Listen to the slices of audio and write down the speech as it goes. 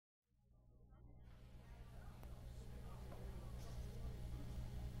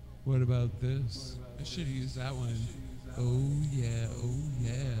What about this? I should use that one. Oh yeah, oh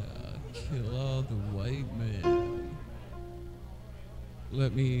yeah. Kill all the white men.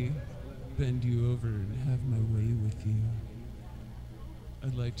 Let me bend you over and have my way with you.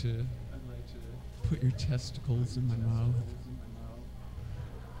 I'd like to put your testicles in my mouth.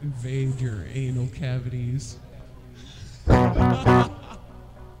 Invade your anal cavities.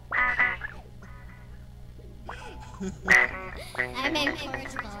 I'm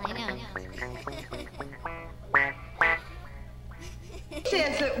incorrigible, I know. It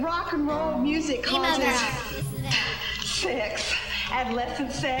says that rock and roll music causes sex,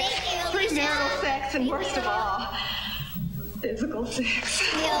 adolescent sex, premarital sex, and worst of all, physical sex.